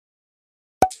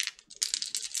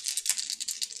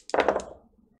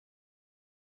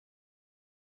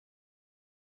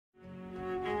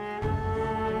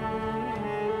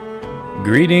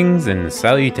Greetings and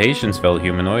salutations, fellow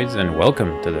humanoids, and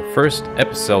welcome to the first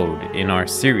episode in our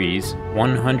series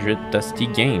 100 Dusty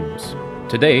Games.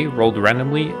 Today, rolled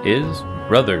randomly, is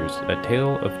Brothers, A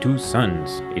Tale of Two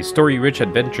Sons, a story-rich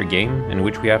adventure game in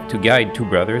which we have to guide two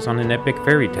brothers on an epic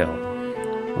fairy tale.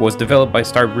 It was developed by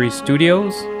Starbreeze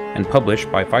Studios and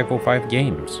published by 505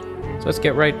 Games. So let's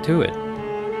get right to it.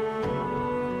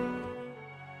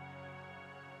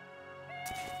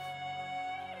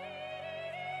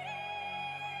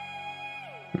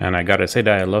 And I gotta say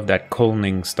that I love that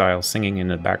Kolning style singing in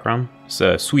the background. It's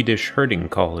a Swedish herding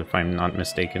call, if I'm not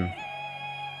mistaken.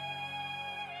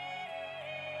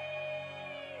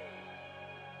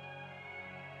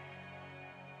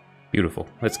 Beautiful.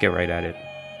 Let's get right at it.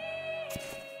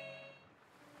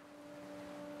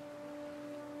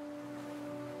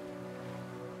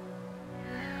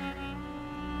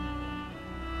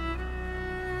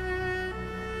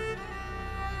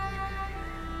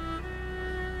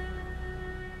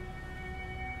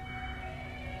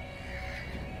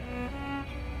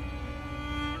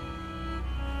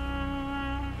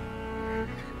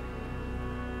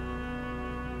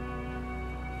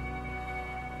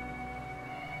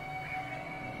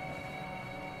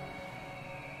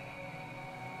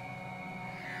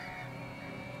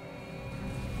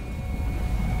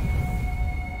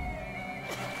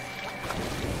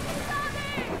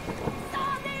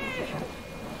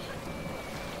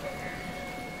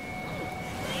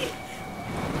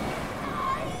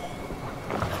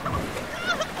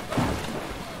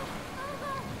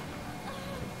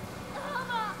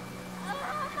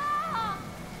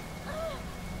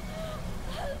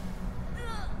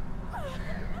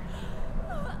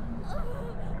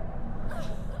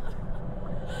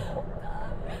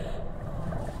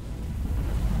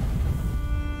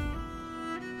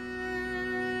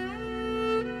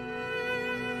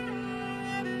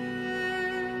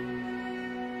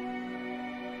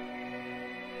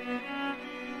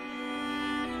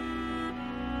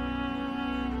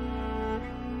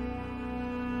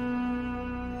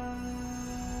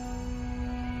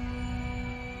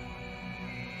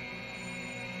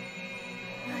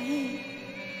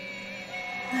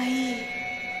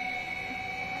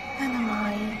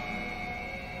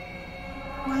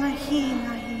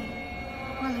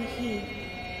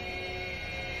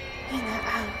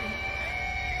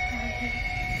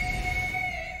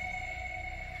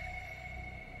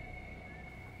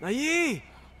 Nayi!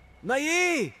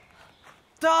 Nayi!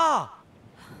 Ta!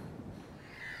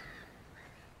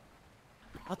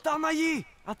 Ata Nayi!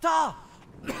 Ata!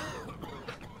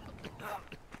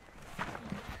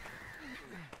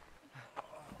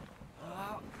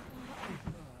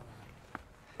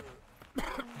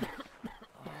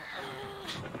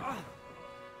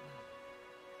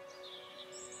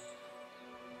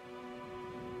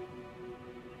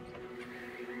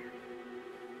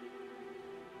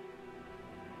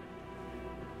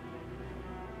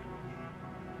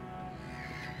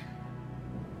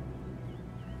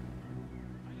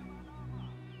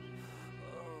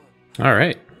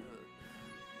 Alright.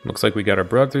 Looks like we got our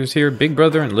brothers here, big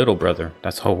brother and little brother.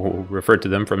 That's how we'll refer to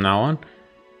them from now on.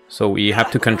 So we have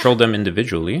to control them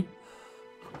individually.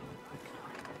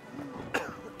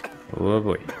 Oh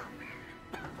boy.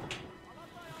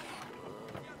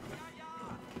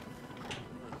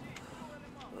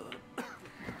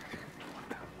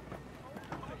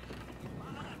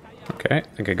 Okay,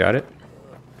 I think I got it.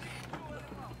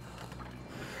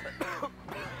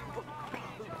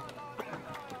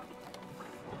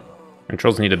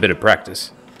 Controls need a bit of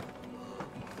practice.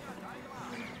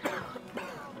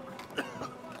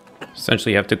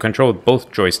 Essentially, you have to control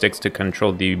both joysticks to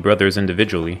control the brothers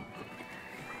individually.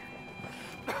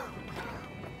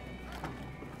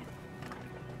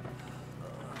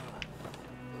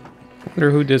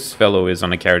 Wonder who this fellow is on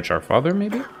the carriage. Our father,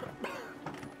 maybe?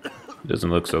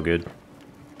 Doesn't look so good.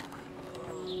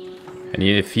 And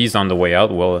if he's on the way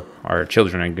out, well, our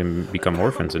children are going to become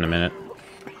orphans in a minute.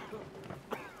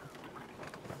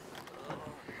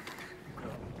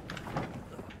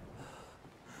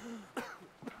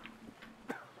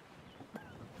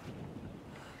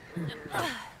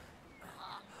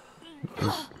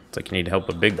 It's like you need help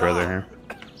with big brother here.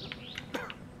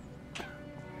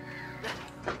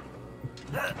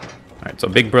 Alright, so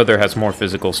big brother has more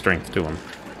physical strength to him.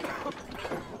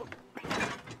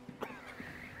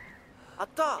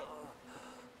 Ata!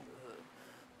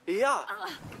 Yeah!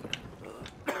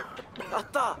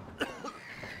 Ata!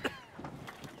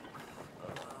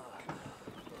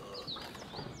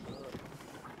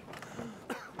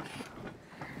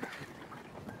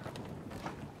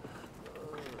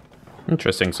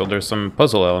 Interesting, so there's some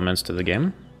puzzle elements to the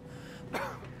game.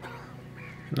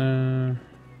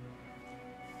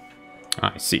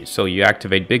 I see. So you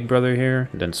activate Big Brother here,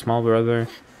 then Small Brother.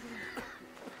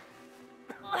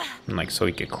 And like so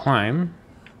he could climb.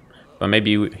 But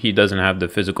maybe he doesn't have the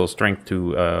physical strength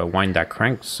to wind that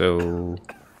crank, so...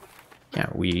 Yeah,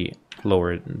 we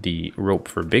lower the rope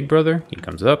for Big Brother. He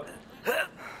comes up.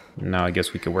 Now I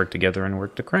guess we could work together and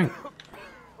work the crank.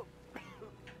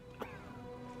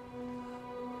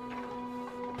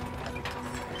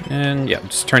 And yeah,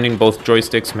 just turning both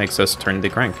joysticks makes us turn the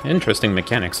crank. Interesting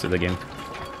mechanics to the game.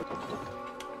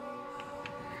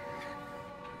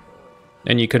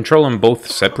 And you control them both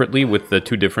separately with the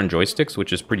two different joysticks,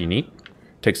 which is pretty neat.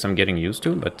 Takes some getting used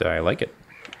to, but I like it.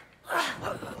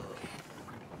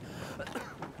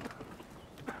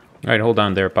 Alright, hold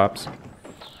on there, Pops.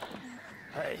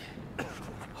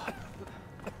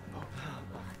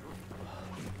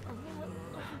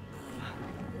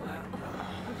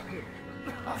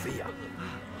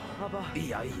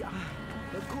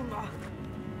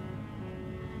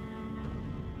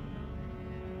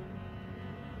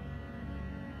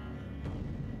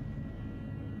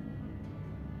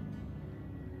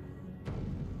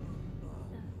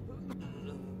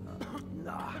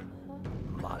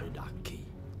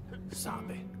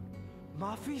 Sabe.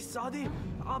 Mafi sadi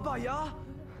abaya.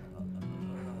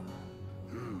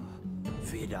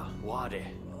 Vida wade.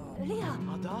 Lea.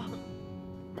 Ada.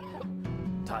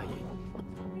 Tai.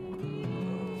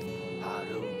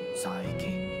 Haru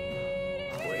saiki.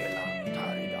 Wela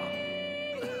tarida.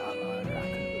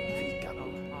 Amarak fikano.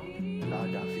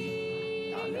 Lada fi.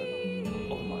 Tale.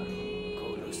 Omar.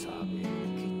 Kolo sabe.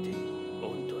 Kiti.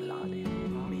 Ontolade.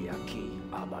 Miyaki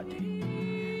abade.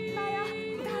 Naya,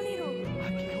 Daliro.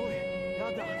 Aki hoy.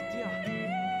 Yada dia.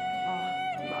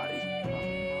 Mari.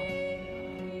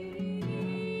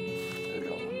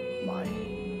 Ro. Mai.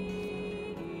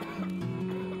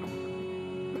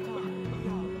 Ta.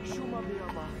 Ya. Shuma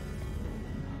beaba.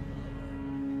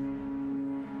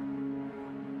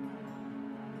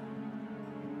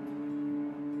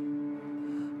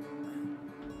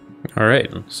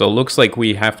 Alright, so looks like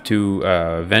we have to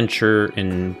venture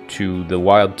into the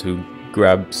wild to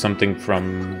grab something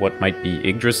from what might be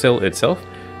Yggdrasil itself,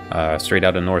 straight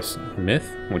out of Norse myth,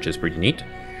 which is pretty neat.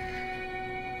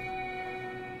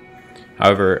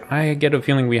 However, I get a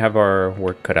feeling we have our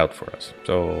work cut out for us,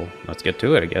 so let's get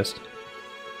to it, I guess.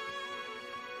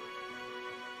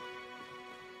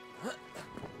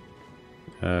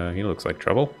 He looks like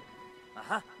trouble.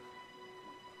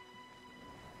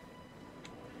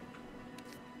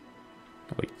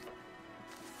 Wait.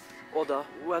 Oda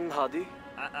when hadi.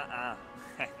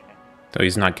 So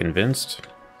he's not convinced.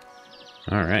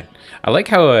 Alright. I like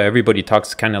how everybody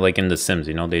talks kind of like in The Sims,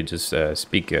 you know? They just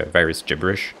speak various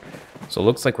gibberish. So it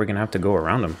looks like we're going to have to go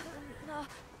around them.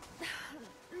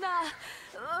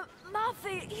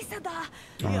 Mafi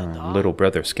isada. Little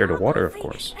brother scared of water, of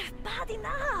course.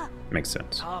 Makes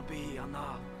sense. Tabi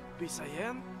ana.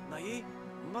 Bisayen. Nai.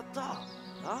 Mata.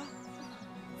 Ha?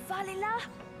 Valila.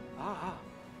 Ah.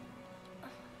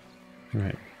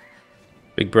 Alright.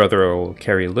 Big brother will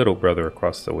carry little brother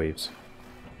across the waves.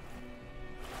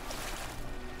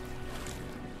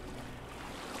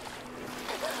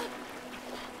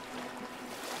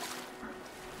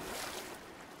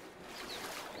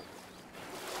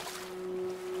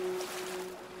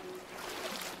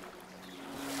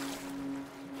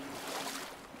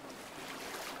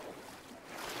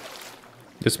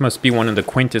 This must be one of the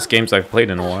quaintest games I've played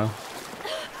in a while.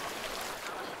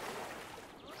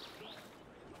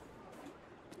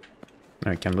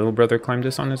 Alright, can little brother climb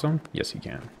this on his own? Yes, he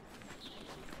can.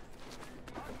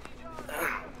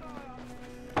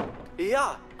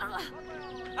 Yeah.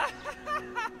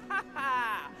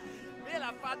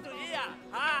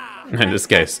 And this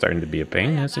guy's starting to be a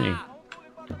pain, isn't he?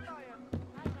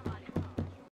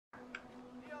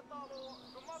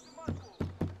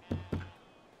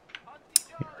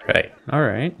 Right,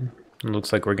 alright.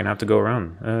 Looks like we're gonna have to go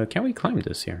around. Can we climb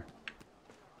this here?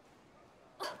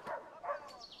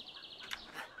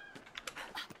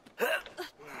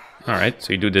 Alright,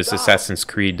 so you do this Assassin's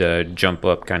Creed jump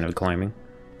up kind of climbing.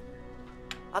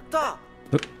 Atta.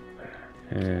 Oop.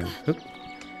 And oop.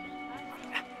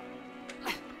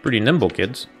 Pretty nimble,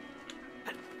 kids.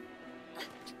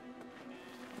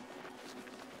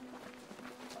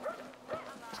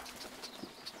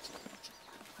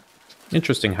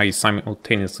 Interesting how you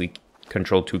simultaneously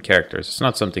control two characters. It's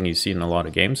not something you see in a lot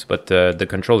of games, but the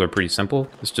controls are pretty simple.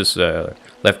 It's just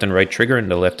left and right trigger and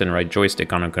the left and right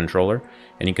joystick on a controller,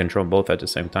 and you control both at the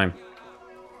same time.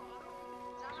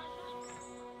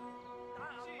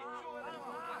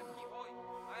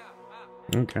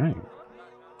 Okay.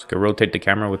 So we can rotate the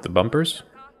camera with the bumpers.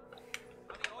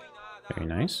 Very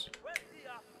nice.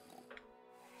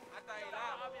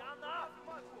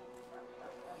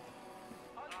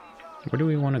 Where do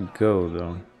we want to go,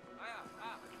 though?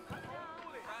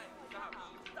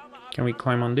 Can we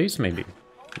climb on these, maybe?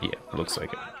 Yeah, looks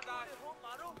like it.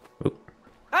 Oop.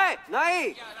 Hey,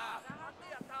 nai!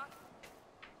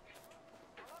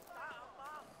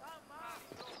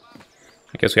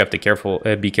 I guess we have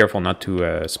to be careful not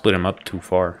to split them up too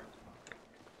far.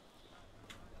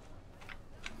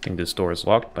 I think this door is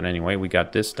locked, but anyway, we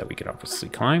got this that we could obviously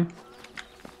climb.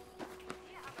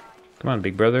 Come on,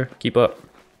 big brother, keep up.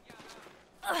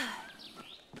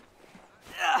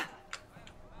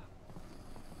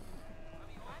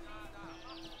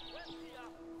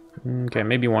 Okay,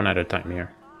 maybe one at a time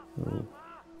here. Ooh.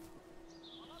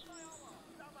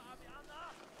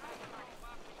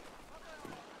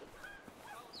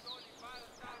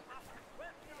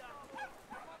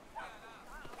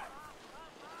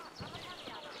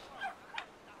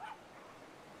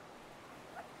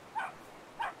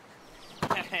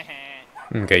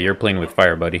 Okay, you're playing with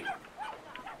fire, buddy.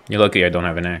 You're lucky I don't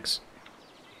have an axe.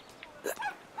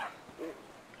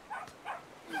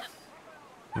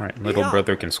 Alright, little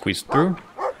brother can squeeze through.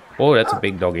 Oh, that's a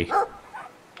big doggy.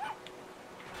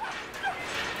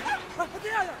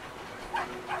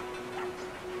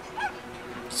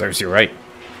 Serves you right.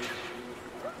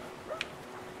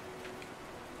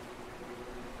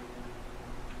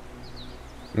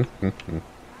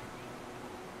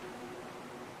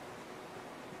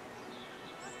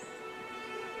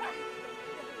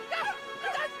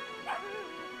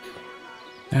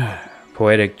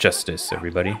 Poetic justice,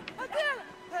 everybody.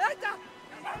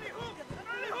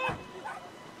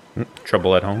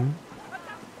 Trouble at home?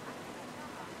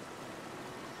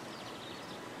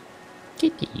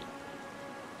 Kitty.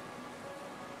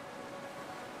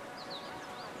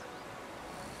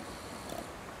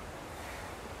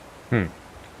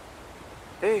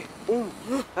 Hey,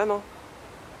 ano?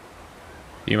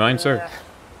 Do you mind, sir?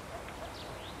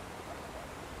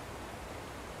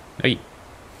 Hey.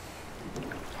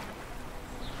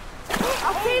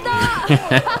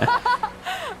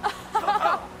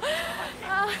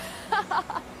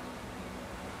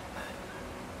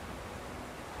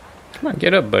 Come on,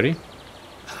 get up, buddy.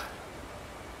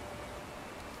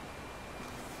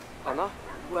 Anna,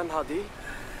 when hadi?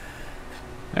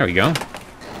 There we go.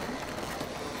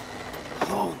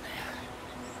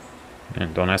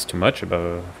 And don't ask too much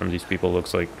about from these people,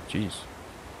 looks like. Jeez.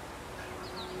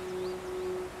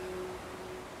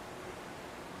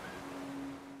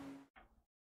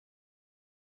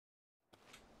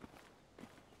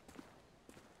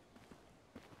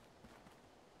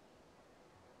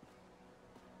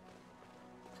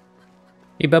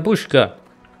 Hey, babushka.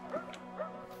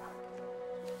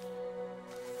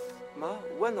 Ma,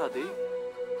 when hadi?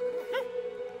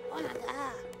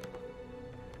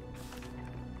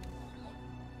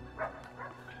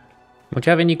 Don't you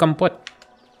have any compot?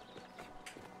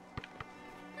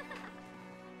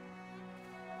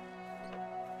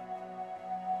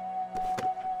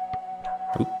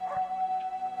 Oop.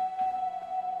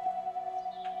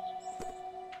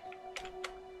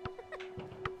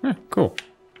 Cool.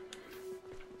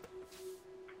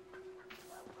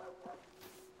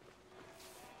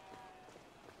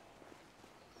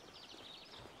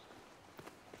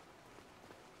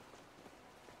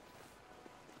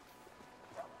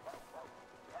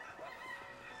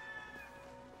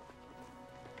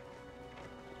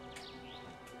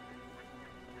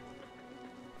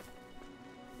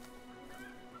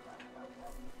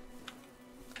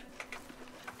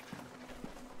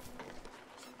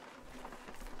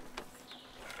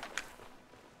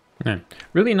 Yeah.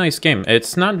 Really nice game.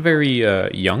 It's not very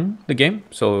young, the game,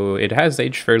 so it has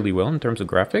aged fairly well in terms of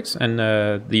graphics, and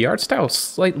the art style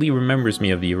slightly remembers me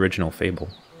of the original Fable.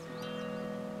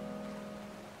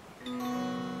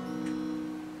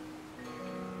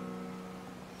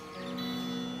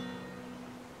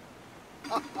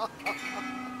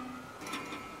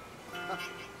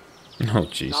 Oh,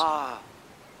 jeez.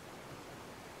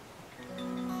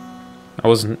 I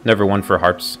was never one for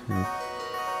harps.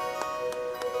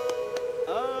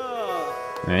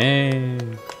 Hey,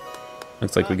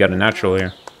 looks like we got a natural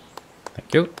here.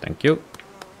 Thank you, thank you.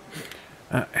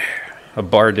 A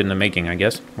bard in the making, I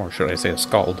guess. Or should I say a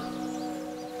skald?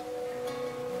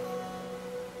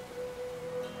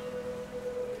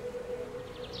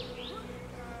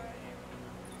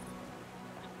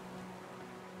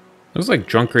 Looks like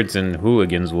drunkards and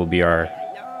hooligans will be our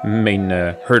main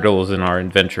hurdles in our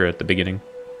adventure at the beginning.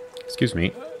 Excuse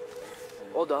me.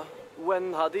 Oda,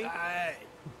 when hadi?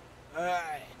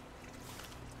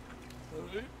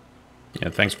 Yeah,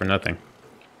 thanks for nothing.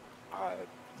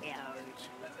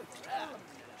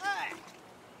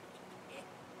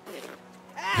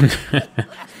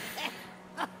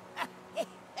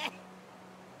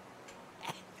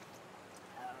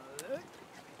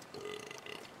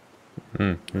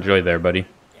 Enjoy there, buddy.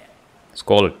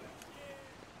 Skål.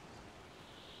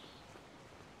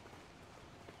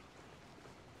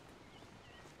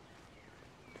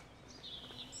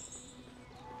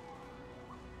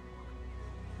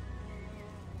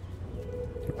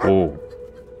 Oh.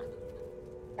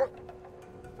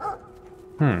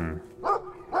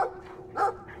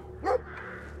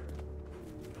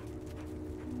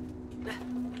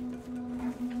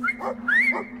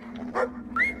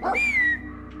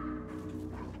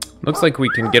 Looks like we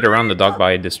can get around the dog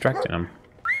by distracting him.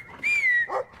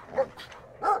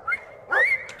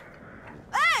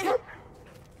 Hey!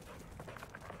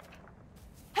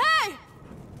 Hey!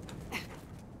 Hey!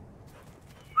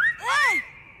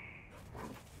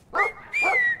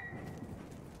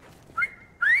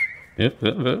 Yep. Hey!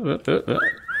 Hey!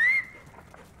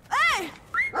 Hey!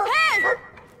 Hey!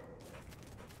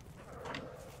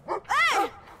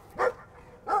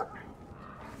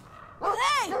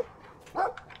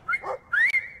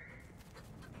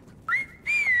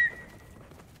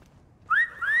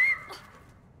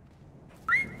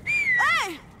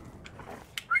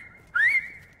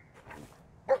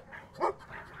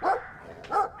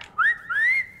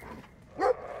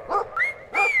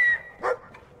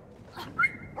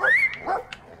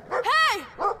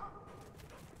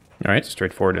 Alright,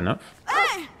 straightforward enough.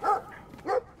 Hey!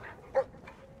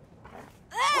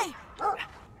 Hey!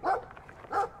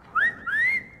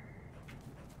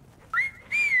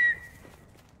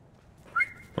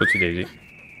 What's Daisy? Hey!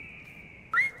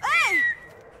 Hey!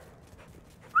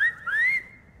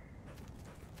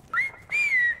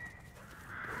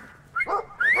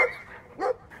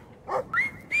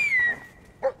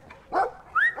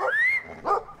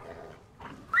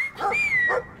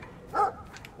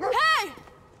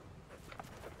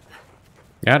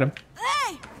 Got him.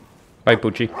 Hey! Bye,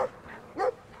 Poochie.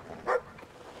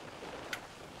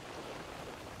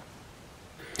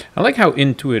 I like how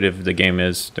intuitive the game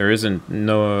is. There isn't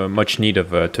much need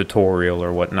of a tutorial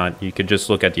or whatnot. You could just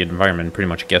look at the environment and pretty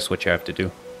much guess what you have to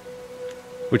do.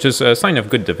 Which is a sign of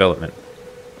good development.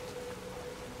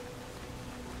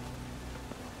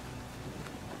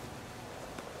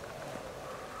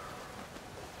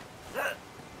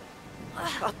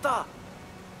 Atta!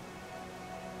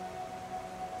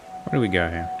 What do we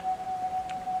got here?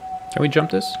 Can we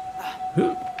jump this?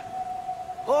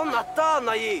 Hon atta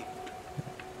nai!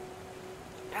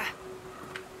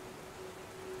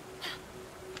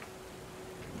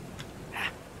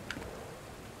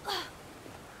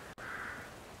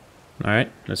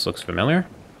 Alright, this looks familiar.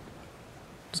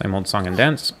 Same old song and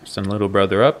dance. Send little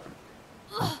brother up.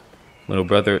 Little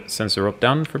brother sends the rope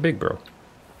down for big bro.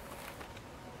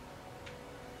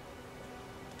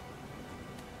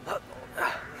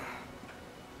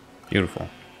 Beautiful.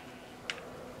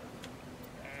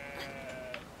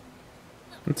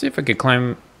 Let's see if I could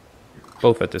climb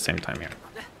both at the same time here.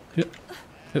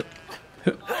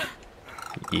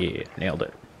 Yeah, nailed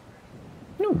it.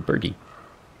 No, birdie.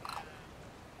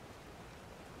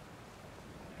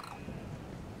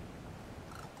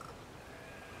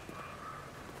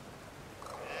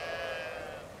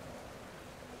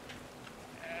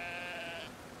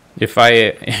 If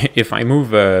I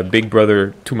move big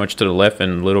brother too much to the left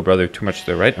and little brother too much to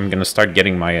the right, I'm gonna start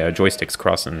getting my joysticks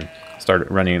crossed and start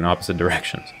running in opposite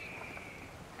directions.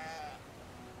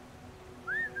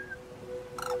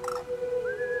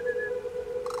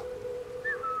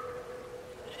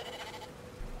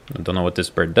 I don't know what this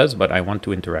bird does, but I want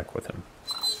to interact with him.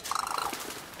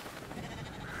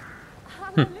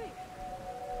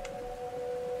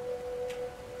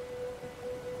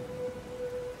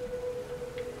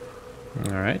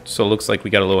 Alright, so it looks like we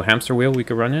got a little hamster wheel we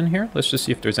could run in here. Let's just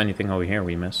see if there's anything over here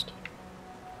we missed.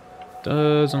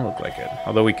 Doesn't look like it.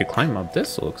 Although we could climb up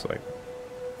this, it looks like.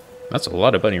 That's a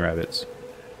lot of bunny rabbits.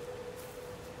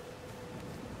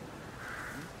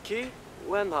 Ki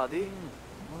when hadi?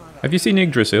 Have you seen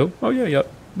Yggdrasil? Oh yeah,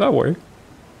 that way.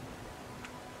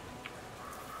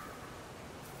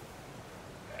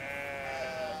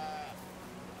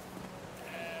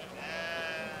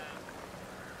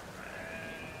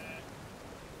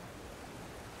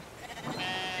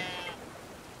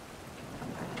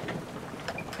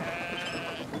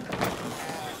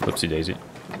 Whoopsie daisy.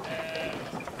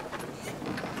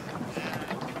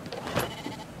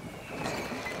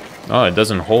 Oh, it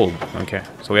doesn't hold. Okay,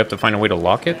 so we have to find a way to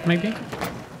lock it, maybe?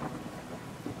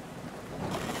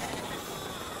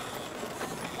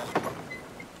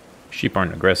 Sheep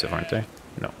aren't aggressive, aren't they?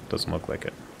 No, doesn't look like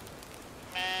it.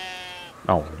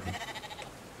 Oh.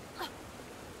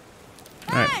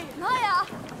 Alright, Hey, Maya.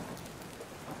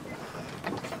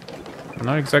 I'm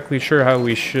not exactly sure how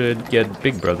we should get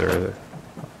Big Brother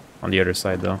on the other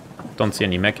side, though. Don't see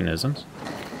any mechanisms.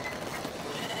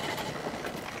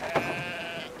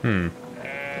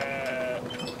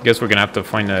 Guess we're gonna have to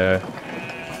find a...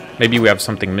 Maybe we have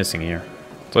something missing here.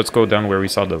 So let's go down where we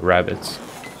saw the rabbits.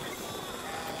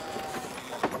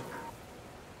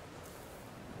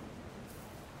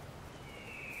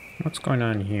 What's going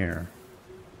on here?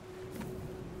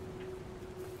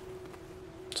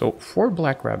 So, 4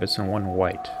 black rabbits and 1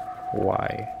 white.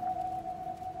 Why?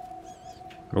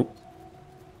 Nope.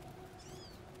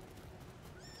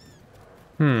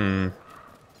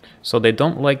 So they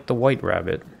don't like the white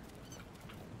rabbit.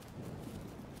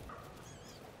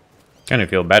 Kinda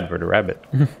feel bad for the rabbit.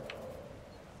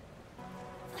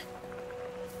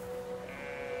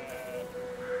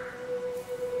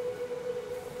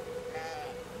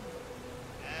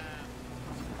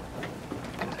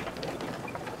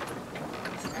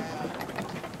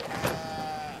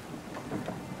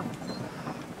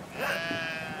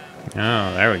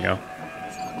 Oh, there we go.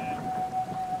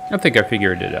 I think I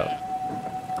figured it out.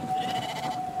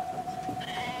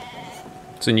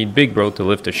 So you need Big Bro to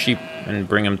lift a sheep and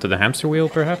bring him to the hamster wheel,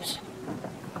 perhaps?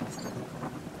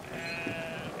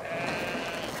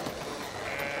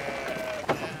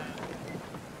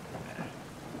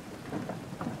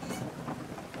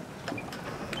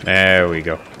 There we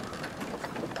go.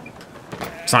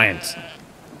 Science!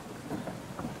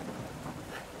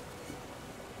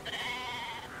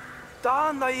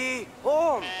 Danai,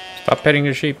 home. Stop petting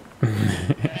your sheep.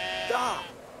 Da.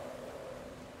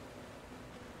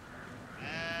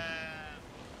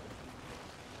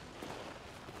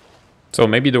 So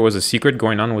maybe there was a secret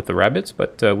going on with the rabbits,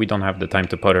 but we don't have the time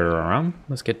to putter around.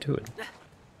 Let's get to it.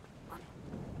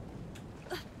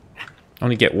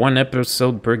 Only get 1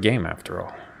 episode per game after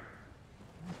all.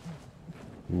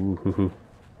 Ooh-hoo-hoo.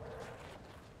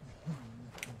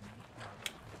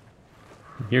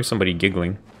 Hear somebody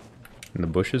giggling. In the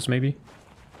bushes, maybe?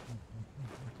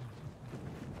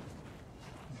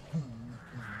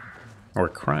 Or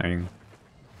crying.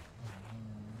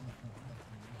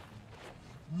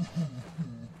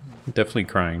 Definitely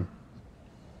crying.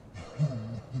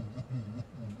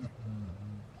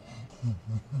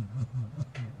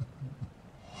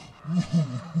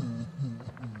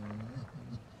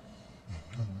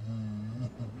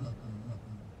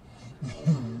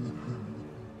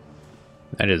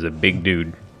 That is a big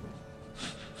dude.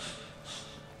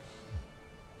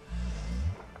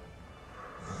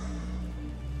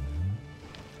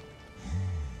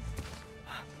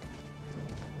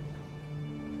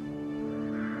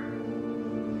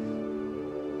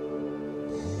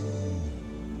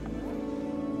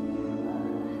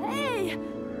 Hey,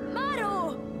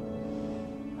 Maru.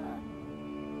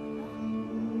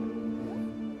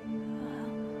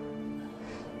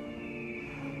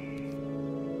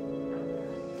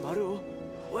 Maru,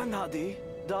 when hadi?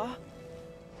 Da.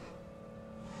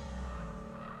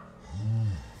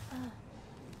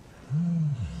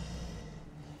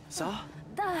 Sa?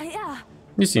 Da, yeah.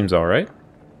 He seems alright.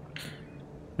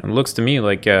 It looks to me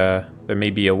like there may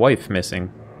be a wife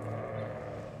missing.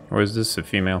 Or is this a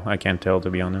female? I can't tell, to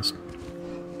be honest.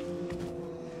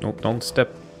 Nope, don't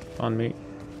step on me.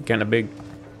 Kinda big.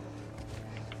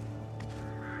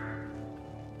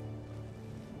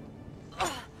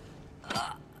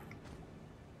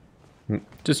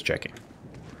 Just checking.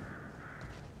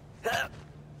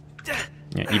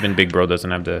 Yeah, even Big Bro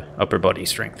doesn't have the upper body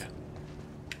strength.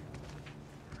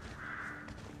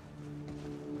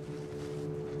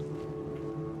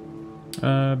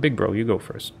 Big Bro, you go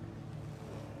first.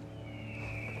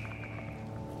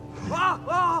 Ah,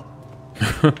 ah.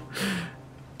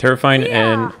 Terrifying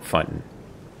Yeah. and fun.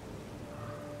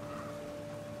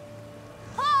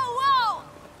 Oh, whoa.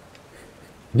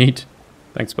 Neat.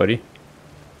 Thanks, buddy.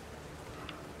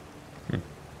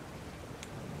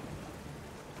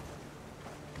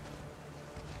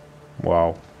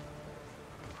 Wow.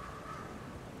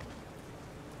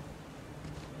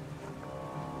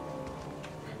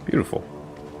 Beautiful.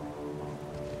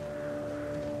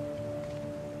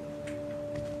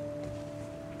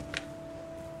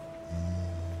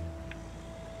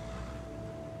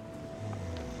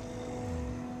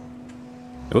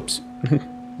 Oops.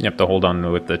 You have to hold on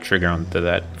with the trigger onto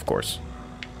that, of course.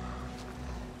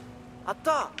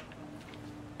 Atta.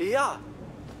 Yeah.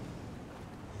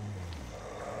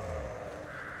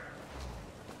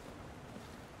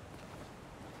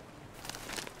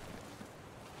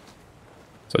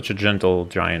 Such a gentle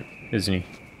giant, isn't he?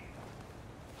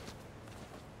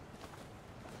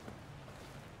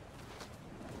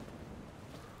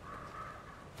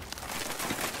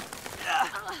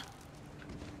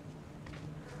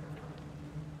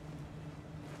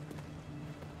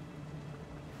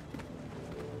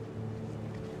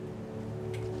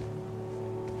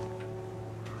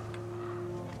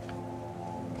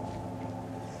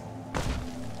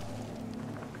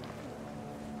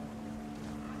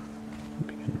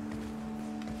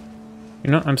 You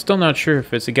know, I'm still not sure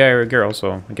if it's a guy or a girl,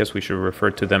 so I guess we should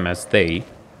refer to them as they.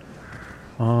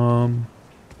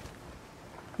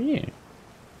 Yeah.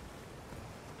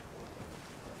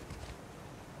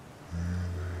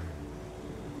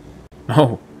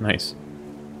 Oh, nice.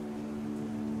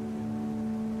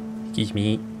 Excuse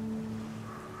me.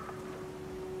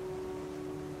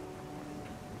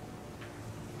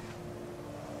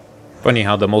 Funny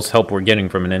how the most help we're getting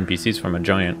from an NPC is from a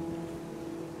giant.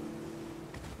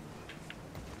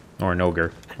 Or an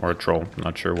ogre. Or a troll.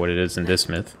 Not sure what it is in this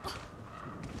myth.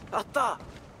 あった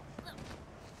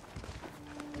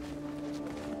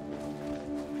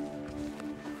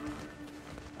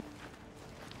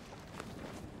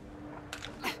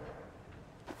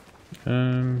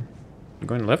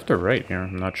Going left or right here?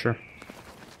 I'm not sure.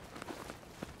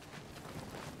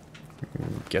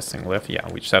 I'm guessing left.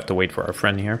 Yeah, we just have to wait for our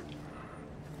friend here.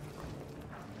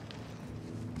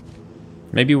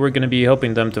 Maybe we're going to be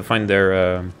helping them to find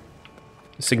their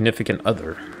significant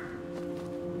other.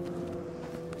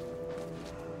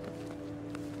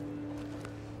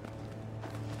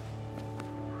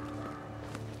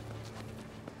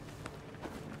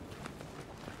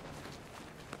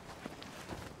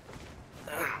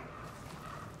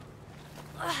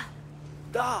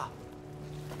 Da!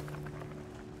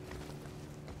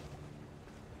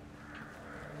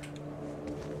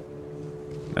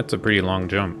 That's a pretty long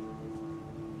jump.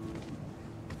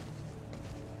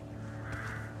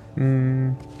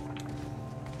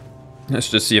 Let's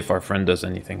just see if our friend does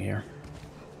anything here.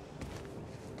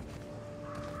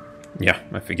 Yeah,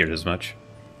 I figured as much.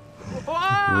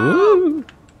 Woo!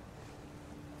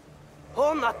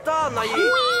 ほんなったない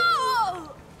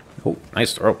Oh,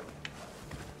 nice throw.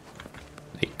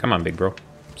 Hey, come on, big bro.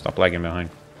 Stop lagging behind.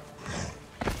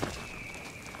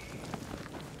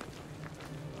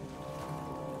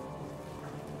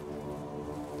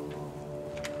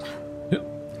 Yep.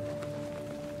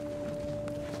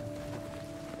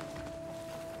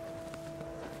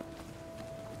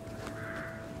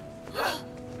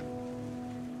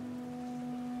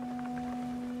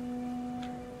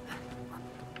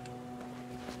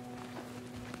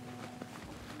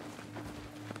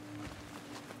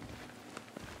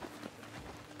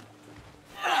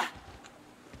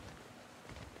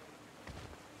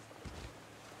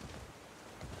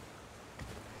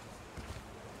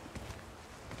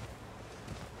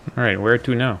 Alright, where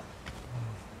to now?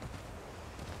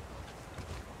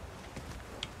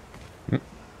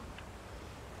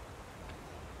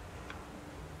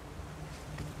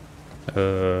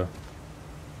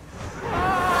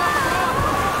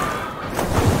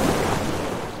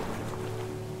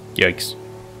 Yikes.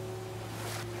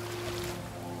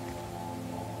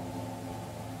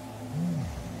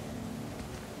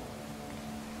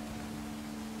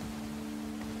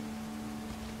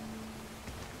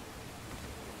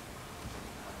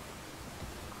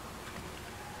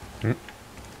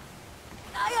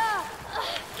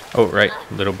 Oh, right.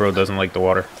 Little bro doesn't like the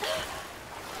water.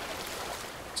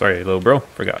 Sorry, little bro.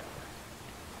 Forgot.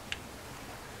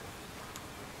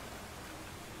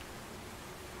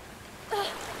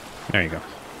 There you go.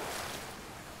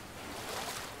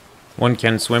 One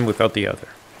can swim without the other.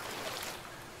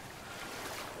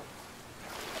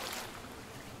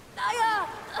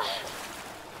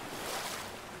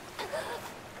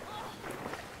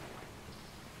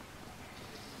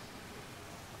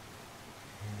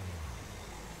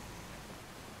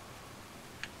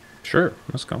 Sure,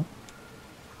 let's go.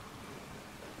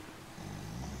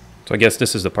 So I guess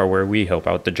this is the part where we help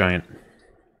out the giant.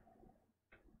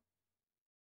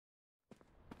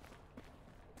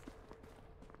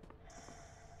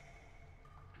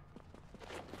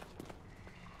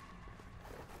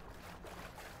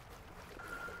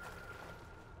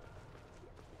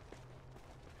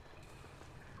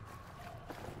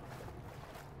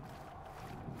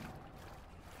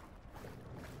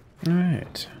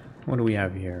 Alright, what do we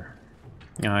have here?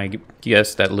 I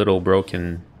guess that little bro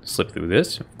can slip through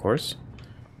this, of course.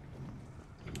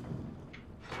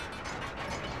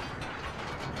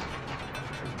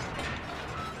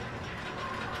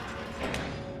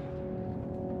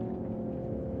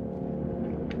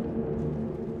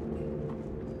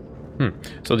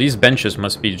 So these benches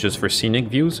must be just for scenic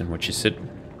views in which you sit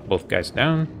both guys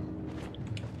down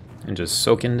and just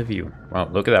soak in the view. Wow,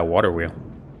 look at that water wheel.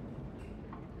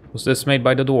 Was this made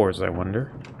by the dwarves, I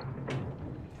wonder?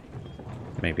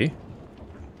 Maybe.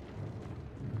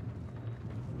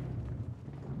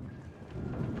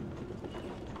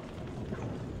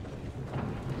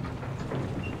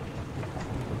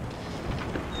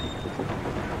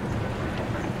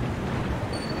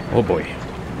 Oh boy.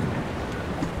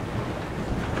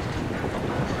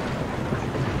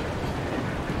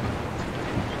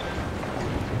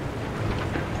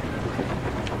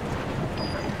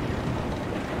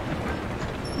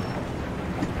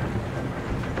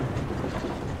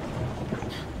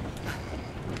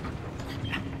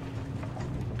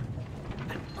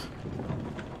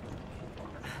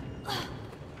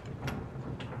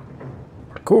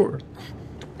 Parkour.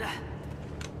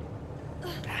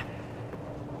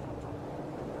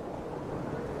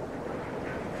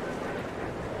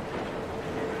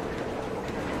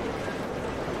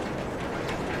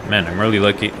 Man, I'm really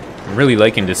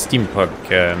liking the steampunk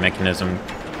mechanism.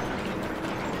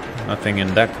 Nothing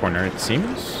in that corner, it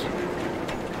seems.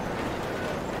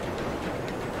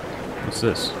 What's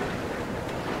this?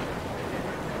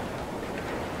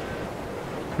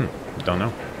 Don't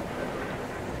know.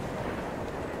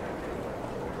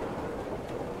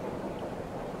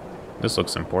 This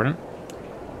looks important.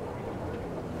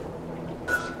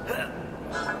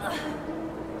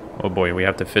 Oh boy, we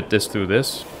have to fit this through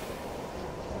this.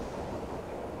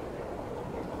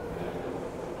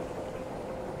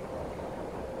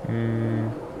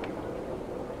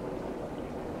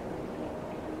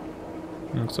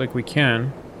 Looks like we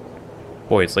can.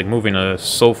 Boy, it's like moving a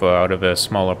sofa out of a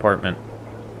small apartment.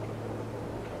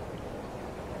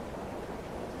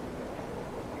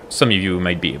 Some of you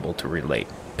might be able to relate.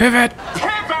 Pivot!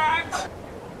 Pivot!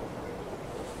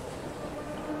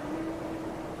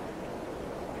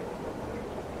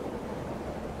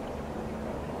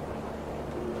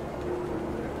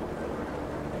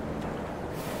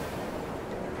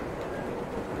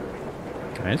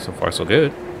 Okay, so far so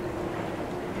good.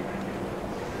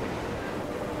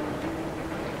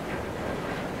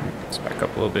 Let's back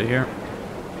up a little bit here.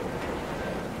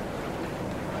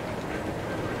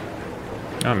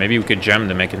 Oh, maybe we could jam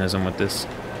the mechanism with this.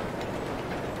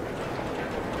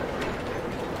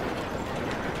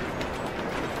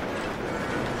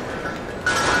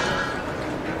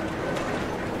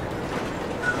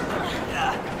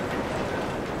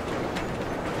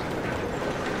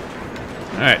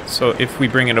 Alright, so if we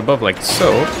bring it above like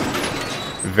so,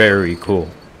 very cool.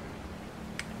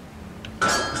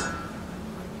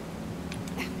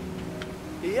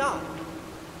 Yeah.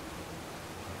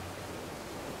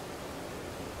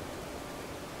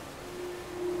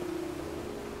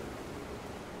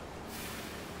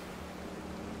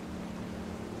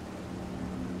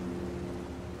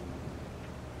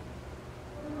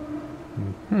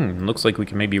 Looks like we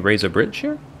can maybe raise a bridge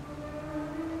here?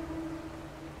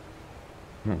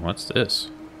 What's this?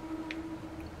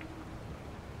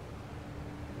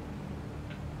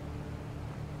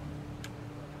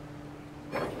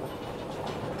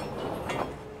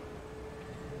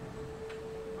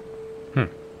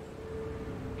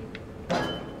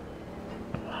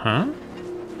 Huh?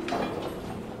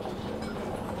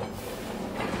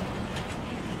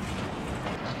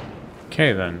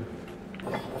 Okay then.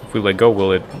 If we let go,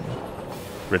 will it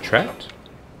retract?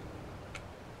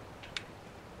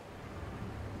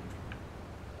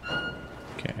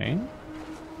 Okay.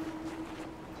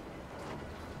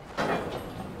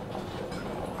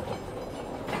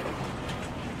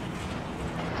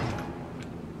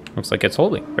 Looks like it's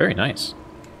holding. Very nice.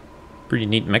 Pretty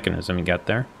neat mechanism you got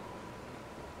there.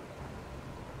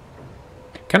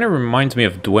 Kind of reminds me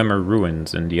of Dwemer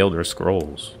Ruins in the Elder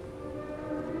Scrolls.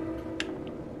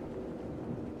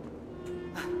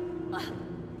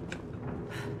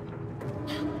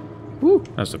 Woo,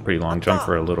 that's a pretty long jump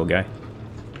for a little guy.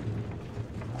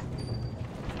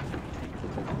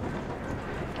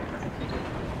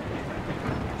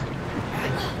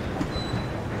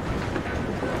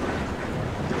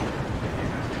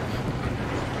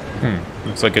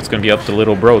 Looks like it's gonna be up to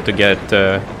little bro to get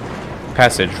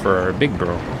passage for our big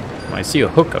bro. I see a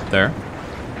hook up there.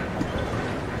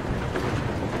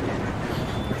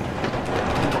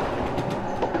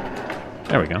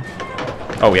 There we go.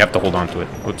 Oh, we have to hold on to it.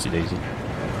 Whoopsie daisy.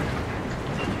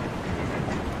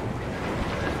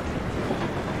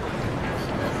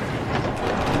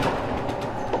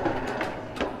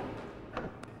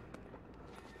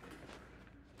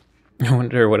 I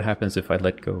wonder what happens if I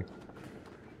let go.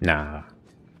 Nah.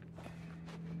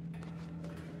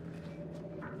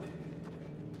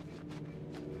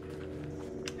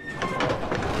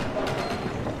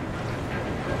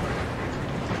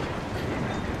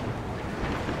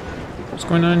 What's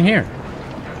going on here?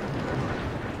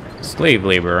 Slave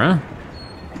labor, huh?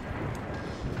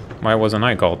 Why wasn't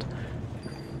I called?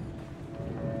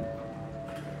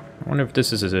 I wonder if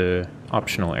this is an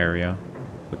optional area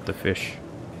with the fish.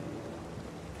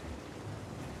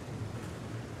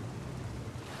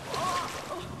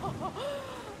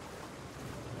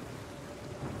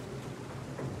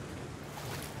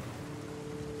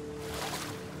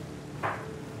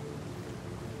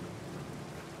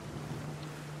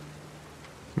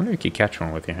 I wonder if you could catch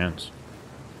one with your hands.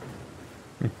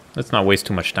 Let's not waste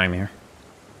too much time here.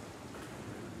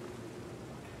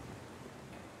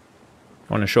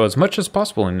 I want to show as much as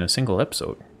possible in a single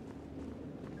episode.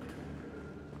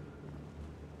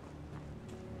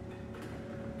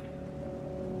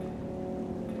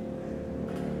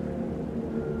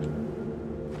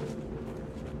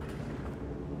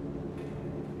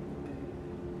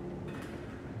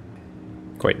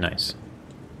 Quite nice.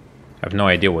 I have no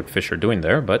idea what fish are doing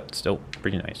there, but still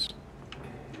pretty nice.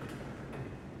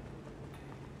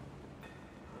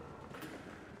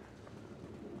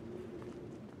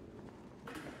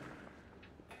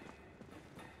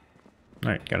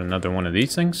 Alright, got another one of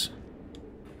these things.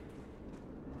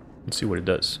 Let's see what it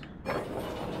does.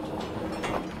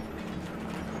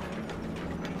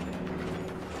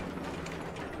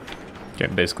 Okay,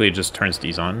 basically it just turns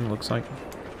these on, looks like.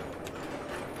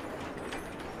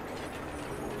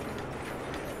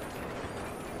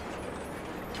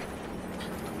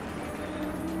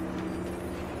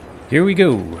 Here we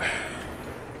go.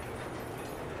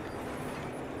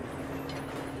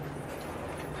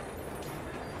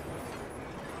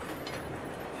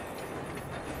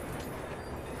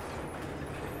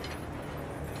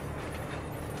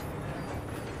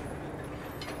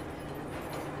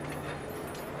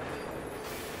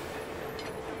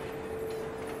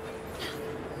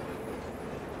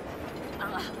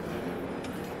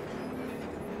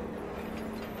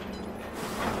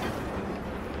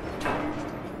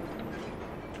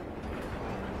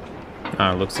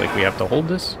 Looks like we have to hold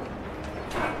this.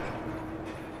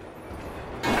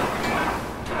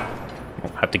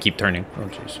 Oh, have to keep turning. Oh,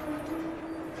 jeez.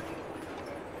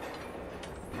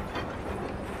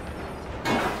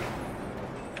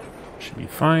 Should be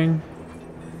fine.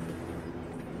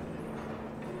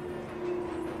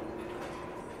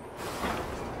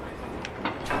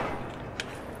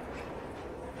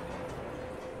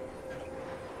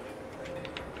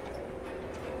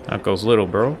 Out goes little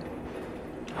bro.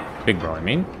 Big bro, I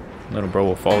mean. Little bro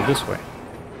will follow this way.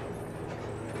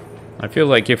 I feel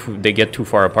like if they get too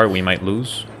far apart, we might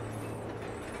lose.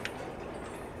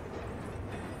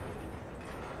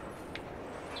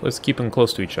 So let's keep them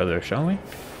close to each other, shall we?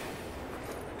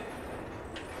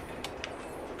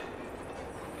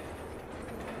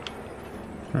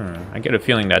 I get a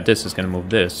feeling that this is going to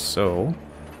move this, so...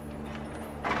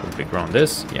 Put big bro on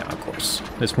this. Yeah, of course.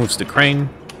 This moves the crane.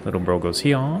 Little bro goes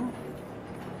here.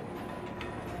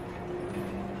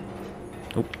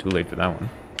 Oh, too late for that one.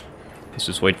 Let's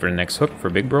just wait for the next hook for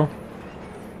big bro.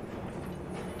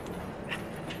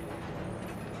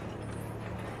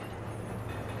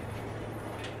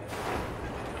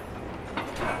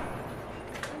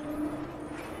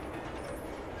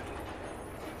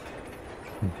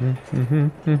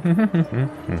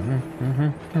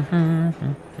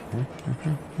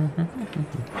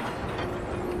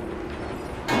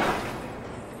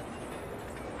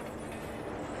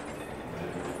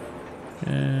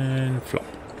 And flop.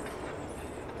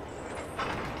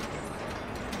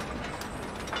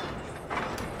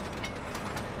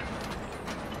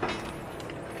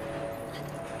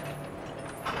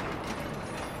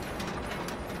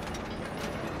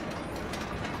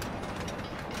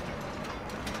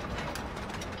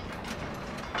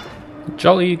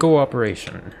 Jolly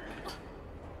cooperation.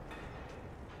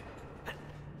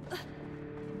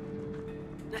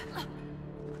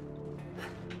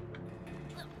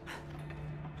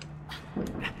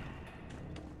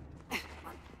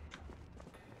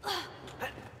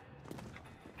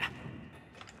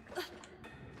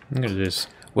 Look at this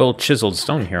well-chiseled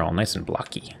stone here, all nice and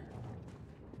blocky.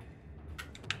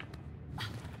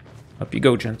 Up you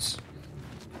go, gents.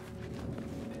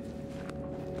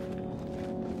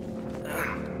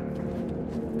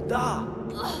 Da!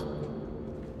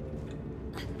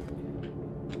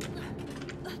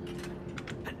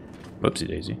 Whoopsie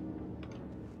daisy.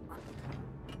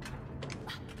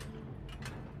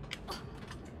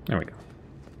 There we go.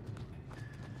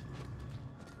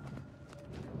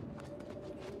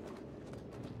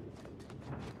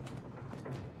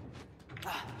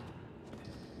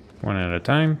 One at a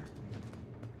time.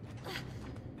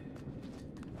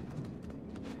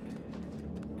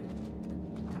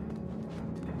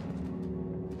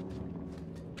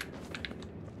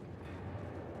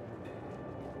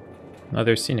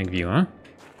 Another scenic view, huh?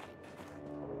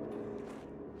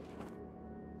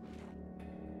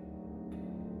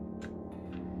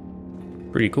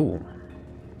 Pretty cool.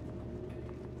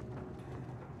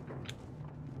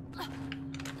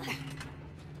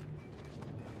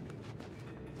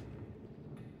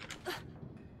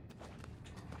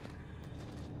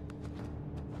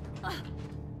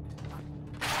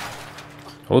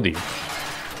 Hold you.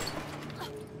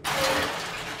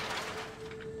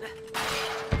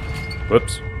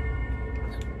 Whoops.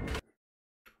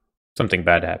 Something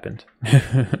bad happened.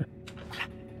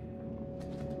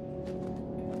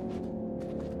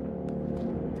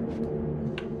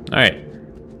 Alright.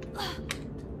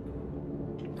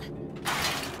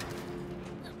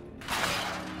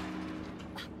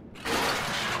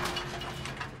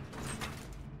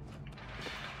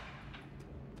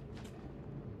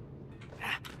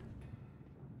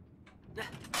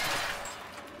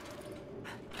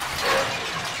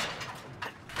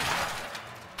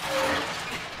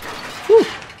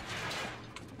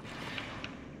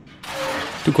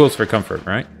 Too close for comfort,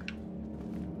 right?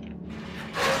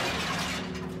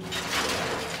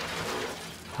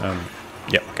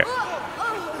 Yeah, okay.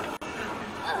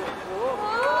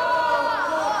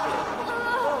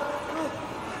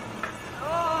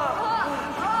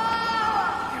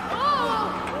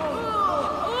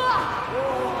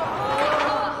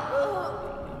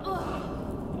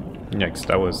 Next,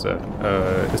 that was,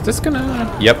 is this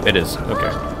gonna... Yep, it is.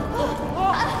 Okay.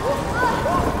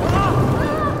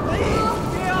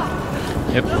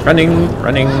 Yep, running.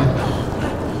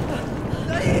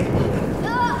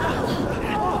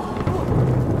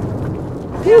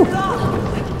 Whew.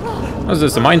 What is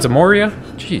this, the Mines of Moria?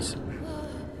 Jeez.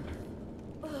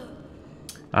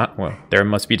 Ah, well, there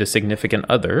must be the significant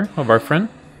other of our friend.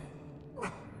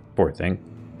 Poor thing.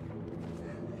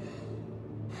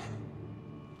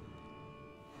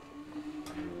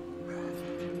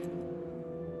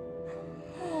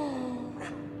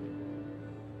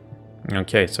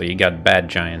 Okay, so you got bad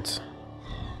giants.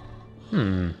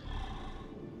 What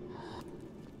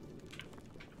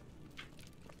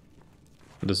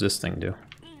does this thing do?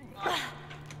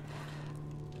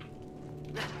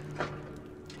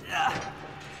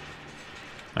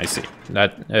 I see.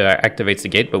 That activates the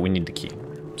gate, but we need the key.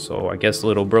 So I guess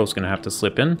little bro's gonna have to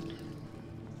slip in.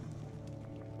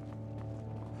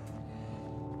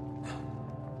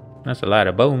 That's a lot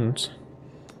of bones.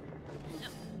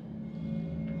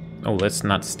 Oh, let's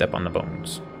not step on the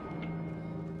bones.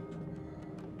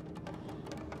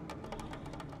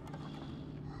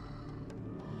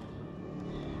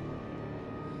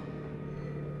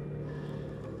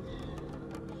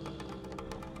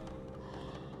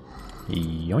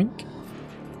 Yoink.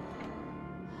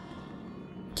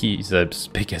 Key's as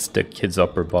big as the kid's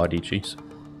upper body, jeez.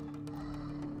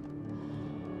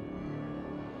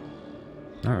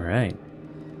 Alright.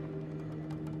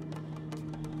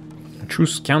 A true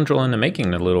scoundrel in the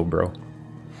making, the little bro.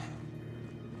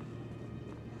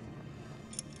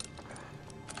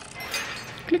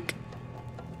 Click.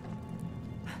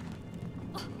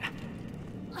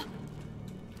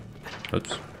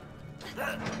 Oops.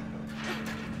 There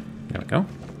we go.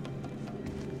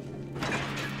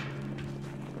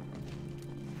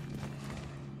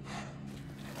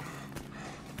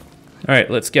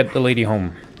 Alright, let's get the lady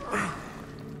home.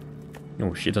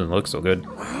 Oh, she doesn't look so good.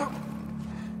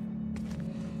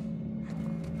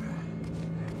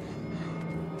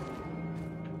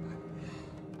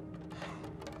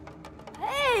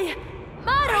 Hey,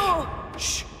 Maro!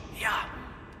 Shh, yeah.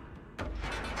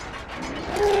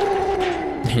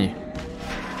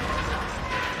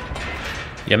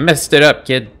 You messed it up,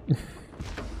 kid.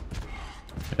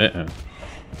 Uh-oh.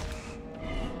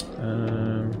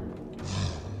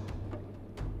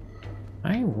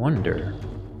 I wonder.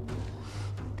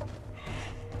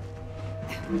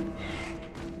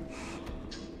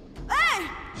 Hey!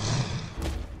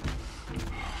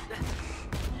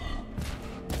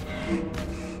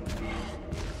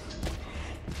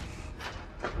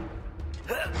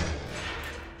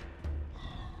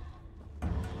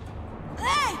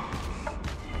 Hey!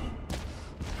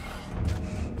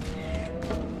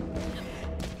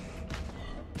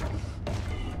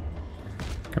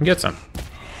 Come get some.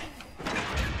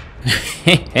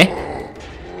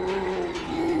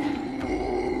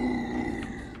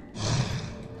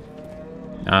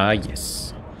 Ah,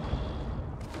 yes.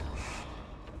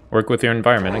 Work with your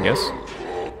environment, I guess.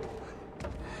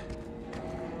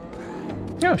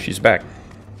 Oh, she's back.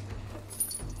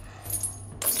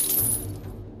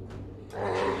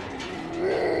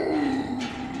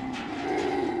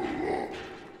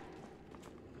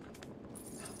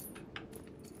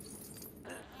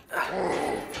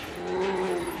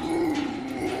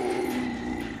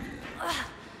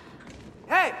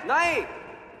 Hey, Nai!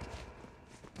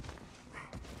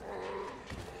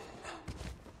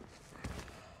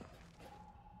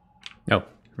 Oh,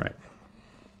 right.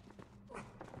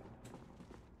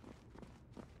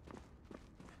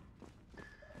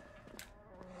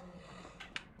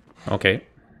 Okay.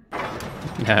 I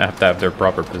have to have their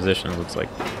proper position, it looks like.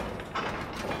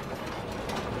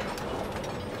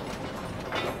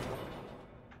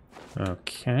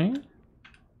 Okay. Can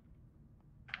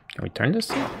we turn this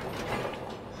thing?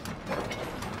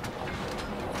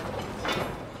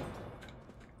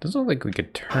 Doesn't look like we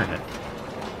could turn it.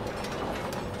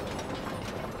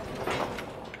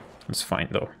 It's fine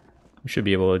though. We should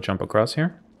be able to jump across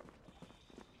here.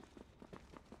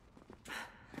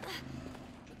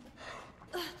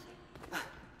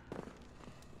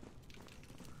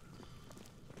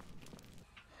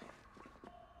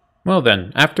 Well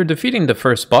then, after defeating the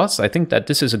first boss, I think that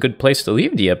this is a good place to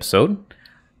leave the episode.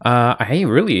 I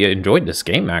really enjoyed this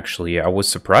game, actually. I was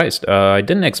surprised. I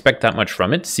didn't expect that much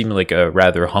from it. It seemed like a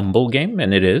rather humble game,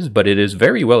 and it is, but it is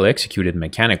very well executed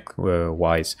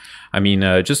mechanic-wise. I mean,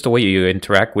 just the way you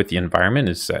interact with the environment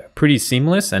is pretty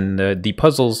seamless, and the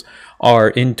puzzles are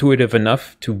intuitive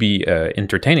enough to be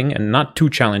entertaining and not too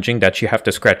challenging that you have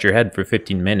to scratch your head for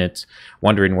 15 minutes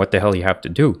wondering what the hell you have to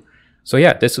do. So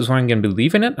yeah, this is what I'm going to be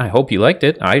leaving it. I hope you liked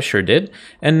it. I sure did.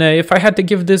 And if I had to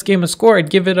give this game a score, I'd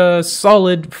give it a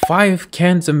solid 5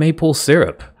 cans of maple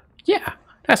syrup. Yeah,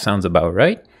 that sounds about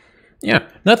right. Yeah,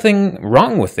 nothing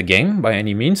wrong with the game by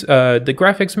any means. The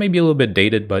graphics may be a little bit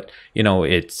dated, but you know,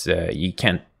 it's you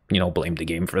can't, you know, blame the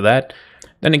game for that.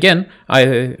 Then again,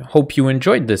 I hope you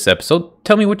enjoyed this episode.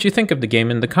 Tell me what you think of the game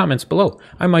in the comments below.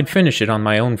 I might finish it on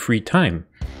my own free time.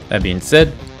 That being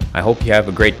said, I hope you have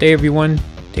a great day, everyone.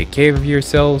 Take care of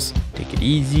yourselves, take it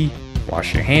easy,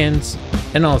 wash your hands,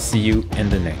 and I'll see you in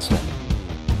the next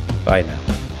one. Bye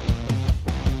now.